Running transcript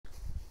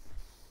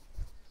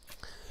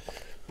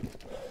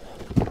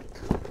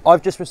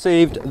I've just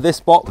received this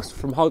box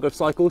from Hargrove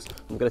Cycles.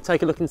 I'm going to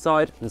take a look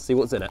inside and see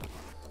what's in it.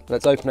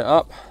 Let's open it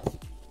up.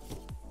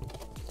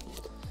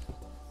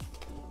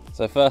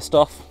 So first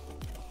off,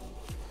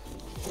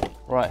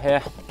 right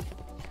here,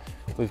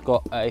 we've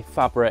got a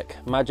fabric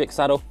magic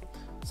saddle.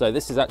 So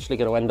this is actually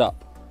going to end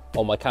up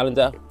on my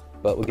Cannondale,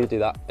 but we're going to do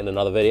that in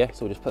another video.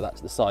 So we'll just put that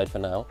to the side for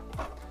now.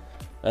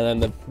 And then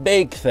the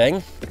big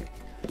thing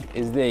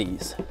is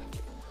these.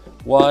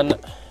 1,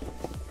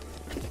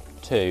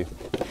 2.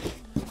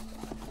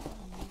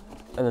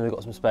 And then we've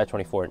got some spare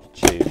 24-inch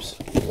tubes.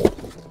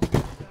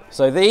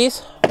 So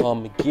these are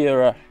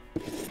Magura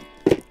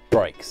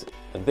brakes,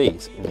 and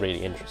these are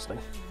really interesting.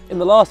 In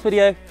the last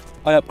video,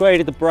 I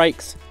upgraded the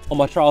brakes on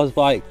my trials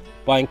bike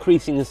by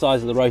increasing the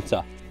size of the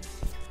rotor.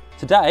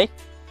 Today,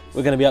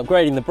 we're going to be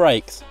upgrading the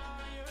brakes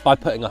by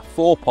putting a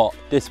 4-pot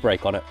disc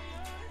brake on it.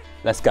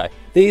 Let's go.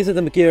 These are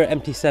the Magura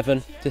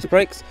mt7 disc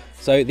brakes.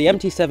 So the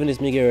mt7 is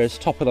Magura's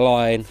top of the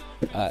line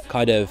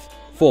kind of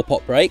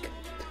 4-pot brake.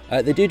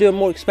 They do a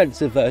more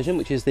expensive version,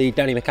 which is the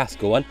Danny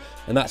McCaskill one,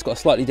 and that's got a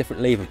slightly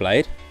different lever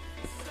blade.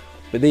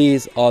 But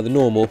these are the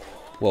normal,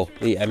 well,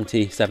 the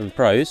mt7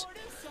 Pros.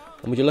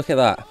 And would you look at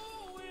that?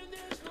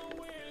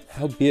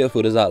 How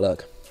beautiful does that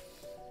look?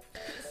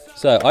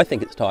 So I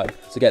think it's time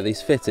to get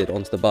these fitted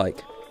onto the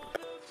bike.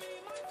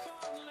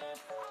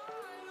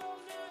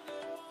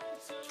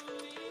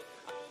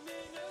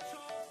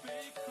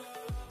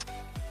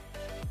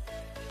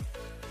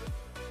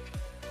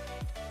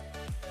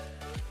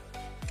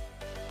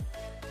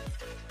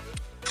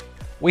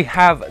 We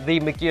have the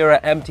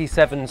Magura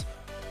mt7s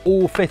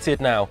all fitted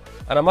now,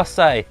 and I must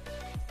say,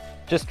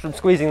 just from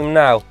squeezing them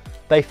now,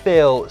 they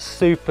feel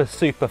super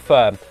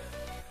firm.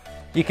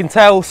 You can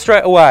tell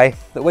straight away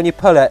that when you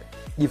pull it,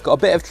 you've got a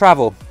bit of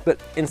travel, but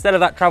instead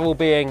of that travel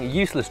being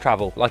useless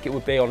travel like it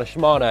would be on a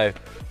Shimano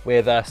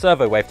with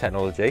servo wave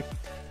technology,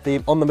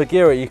 on the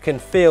Magura you can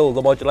feel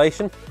the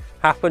modulation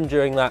happen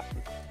during that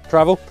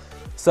travel.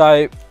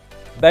 So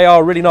they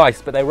are really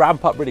nice, but they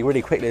ramp up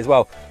really quickly as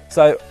well.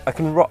 So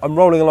I'm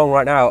rolling along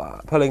right now,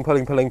 pulling,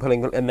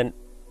 and then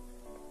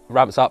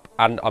ramps up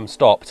and I'm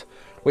stopped,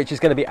 which is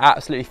going to be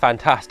absolutely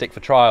fantastic for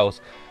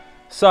trials.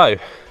 So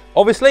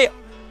obviously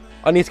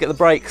I need to get the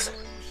brakes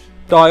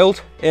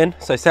dialed in,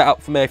 so set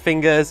up for my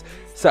fingers,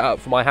 set up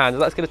for my hands.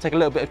 That's going to take a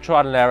little bit of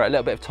trial and error, a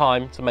little bit of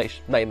time to make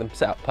them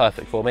set up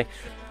perfect for me.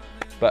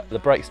 But the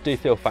brakes do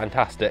feel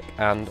fantastic,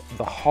 and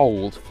the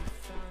hold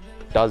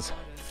does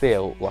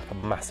feel like a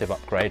massive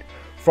upgrade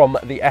from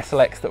the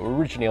SLX that were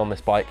originally on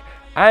this bike.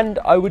 And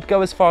I would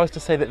go as far as to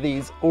say that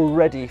these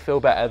already feel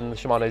better than the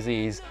Shimano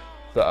Z's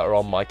that are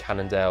on my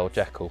Cannondale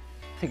Jekyll.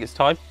 I think it's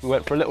time we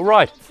went for a little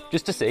ride,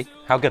 just to see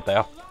how good they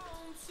are.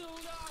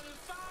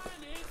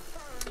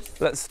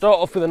 Let's start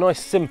off with a nice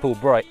simple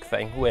brake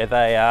thing with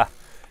a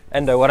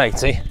Endo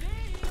 180.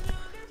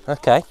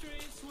 Okay.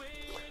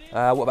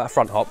 What about a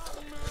front hop?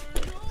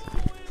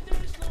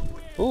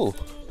 Ooh.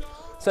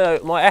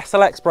 So my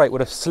SLX brake would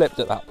have slipped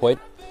at that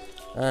point.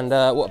 And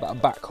what about a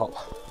back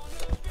hop?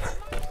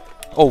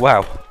 Oh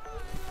wow.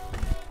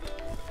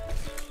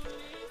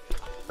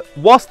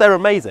 Whilst they're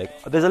amazing,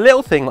 there's a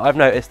little thing that I've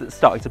noticed that's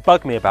starting to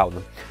bug me about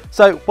them.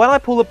 So when I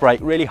pull the brake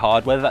really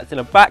hard, whether that's in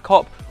a back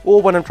hop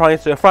or when I'm trying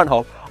to do a front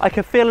hop, I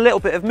can feel a little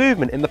bit of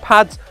movement in the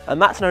pads,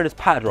 and that's known as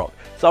pad rock.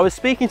 So I was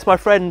speaking to my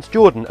friend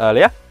Jordan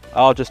earlier.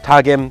 I'll just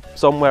tag him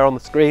somewhere on the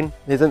screen,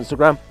 his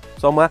Instagram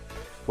somewhere,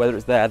 whether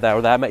it's there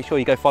or there. Make sure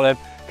you go follow him,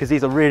 because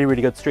he's a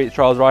really good street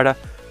trials rider.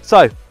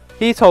 So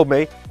he told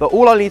me that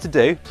all I need to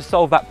do to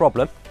solve that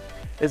problem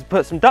is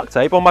put some duct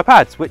tape on my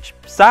pads, which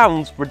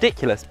sounds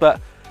ridiculous, but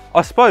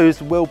I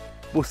suppose we'll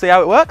see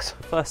how it works.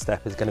 The first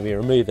step is going to be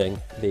removing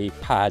the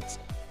pads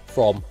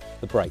from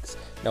the brakes.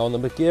 Now on the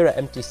Magura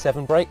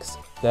mt7 brakes,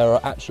 there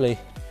are actually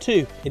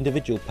 2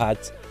 individual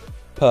pads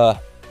per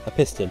a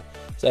piston.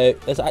 So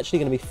there's actually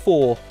going to be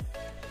 4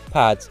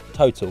 pads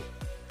total.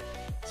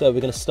 So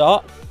we're going to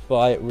start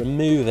by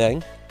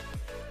removing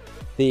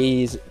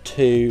these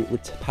 2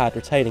 pad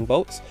retaining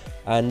bolts,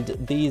 and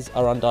these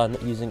are undone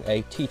using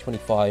a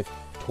T25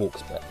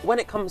 Torx bit. When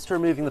it comes to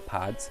removing the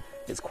pads,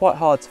 it's quite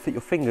hard to fit your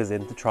fingers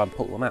in to try and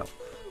pull them out.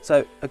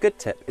 So a good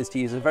tip is to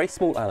use a very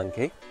small Allen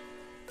key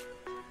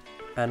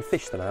and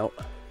fish them out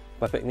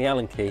by putting the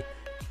Allen key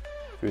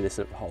through this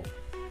little hole.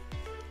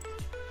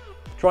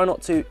 Try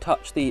not to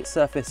touch the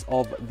surface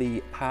of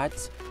the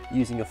pads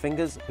using your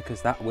fingers,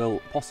 because that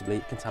will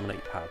possibly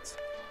contaminate your pads.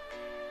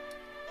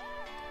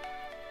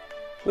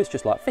 It's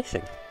just like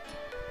fishing.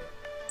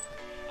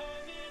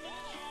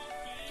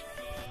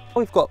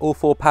 We've got all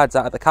 4 pads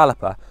out of the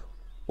caliper.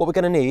 What we're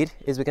going to need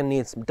is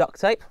some duct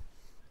tape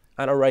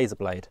and a razor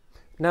blade.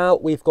 Now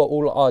we've got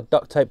all our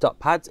duct taped up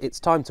pads, it's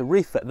time to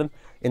refit them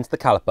into the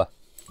caliper.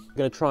 I'm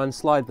going to try and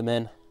slide them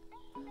in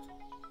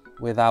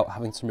without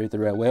having to remove the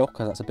rear wheel,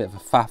 because that's a bit of a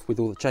faff with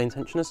all the chain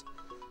tensioners.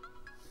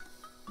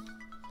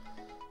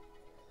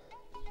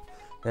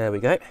 There we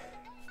go.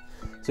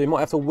 So we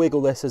might have to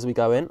wiggle this as we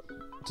go in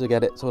to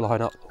get it to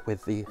line up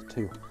with the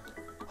 2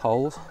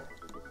 holes.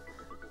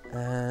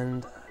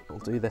 And we'll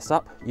do this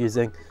up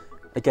using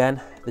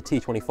again, the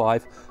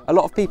T25. A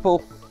lot of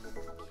people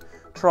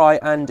try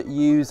and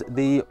use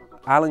the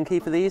Allen key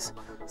for these.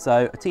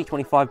 So a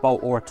T25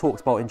 bolt or a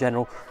Torx bolt in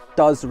general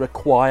does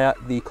require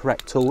the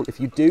correct tool. If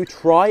you do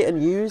try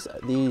and use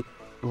the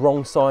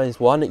wrong size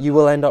one, you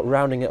will end up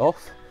rounding it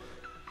off.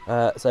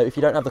 So if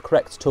you don't have the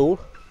correct tool,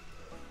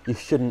 you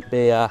shouldn't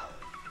be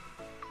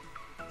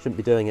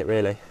doing it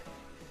really,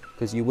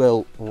 because you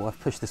will, oh, I've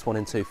pushed this one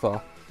in too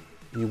far,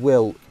 you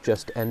will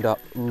just end up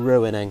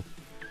ruining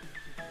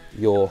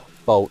your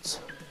bolts.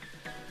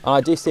 And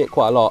I do see it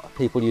quite a lot,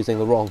 people using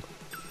the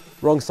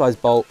wrong size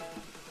bolt,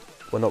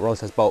 well not wrong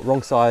size bolt,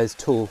 wrong size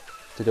tool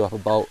to do up a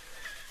bolt.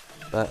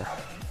 But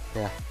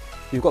yeah,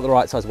 if you've got the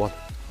right size one,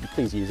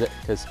 please use it,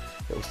 because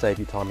it will save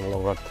you time in the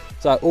long run.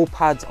 So all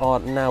pads are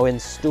now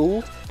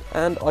installed,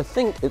 and I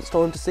think it's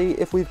time to see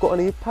if we've got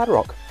any pad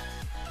rock.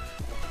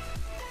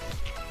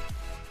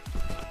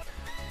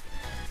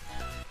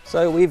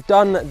 So we've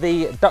done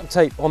the duct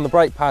tape on the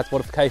brake pads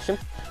modification,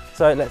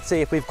 so let's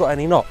see if we've got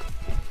any knock.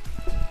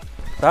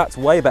 That's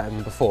way better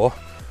than before.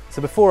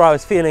 So before I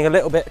was feeling a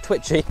little bit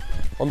twitchy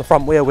on the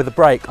front wheel with the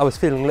brake, I was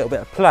feeling a little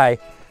bit of play.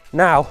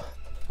 Now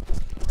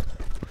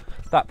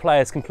that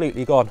play is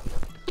completely gone.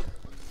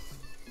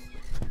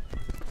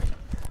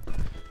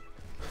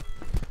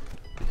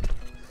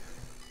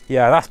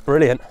 Yeah, that's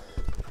brilliant.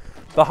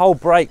 The whole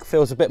brake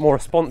feels a bit more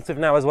responsive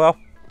now as well.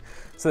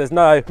 So there's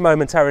no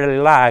momentary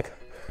lag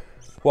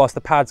whilst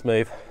the pads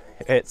move.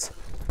 It's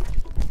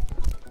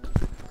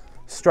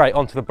straight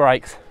onto the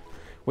brakes,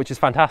 which is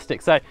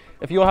fantastic. So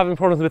if you're having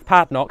problems with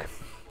pad knock,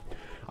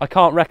 I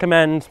can't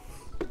recommend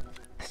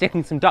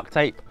sticking some duct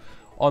tape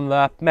on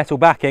the metal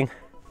backing.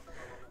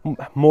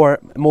 More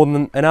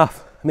than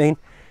enough. I mean,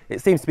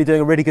 it seems to be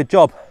doing a really good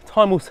job.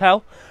 Time will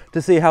tell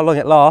to see how long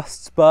it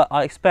lasts, but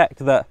I expect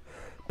that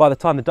by the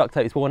time the duct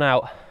tape is worn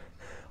out,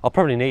 I'll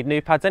probably need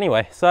new pads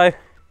anyway. So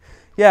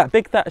yeah,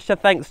 big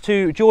thanks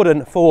to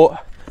Jordan for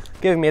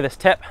giving me this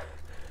tip,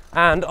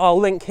 and I'll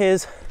link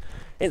his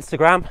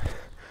Instagram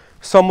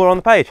somewhere on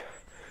the page.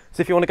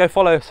 So if you want to go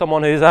follow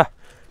someone who's a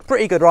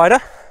pretty good rider,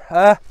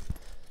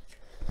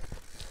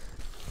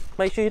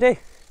 make sure you do.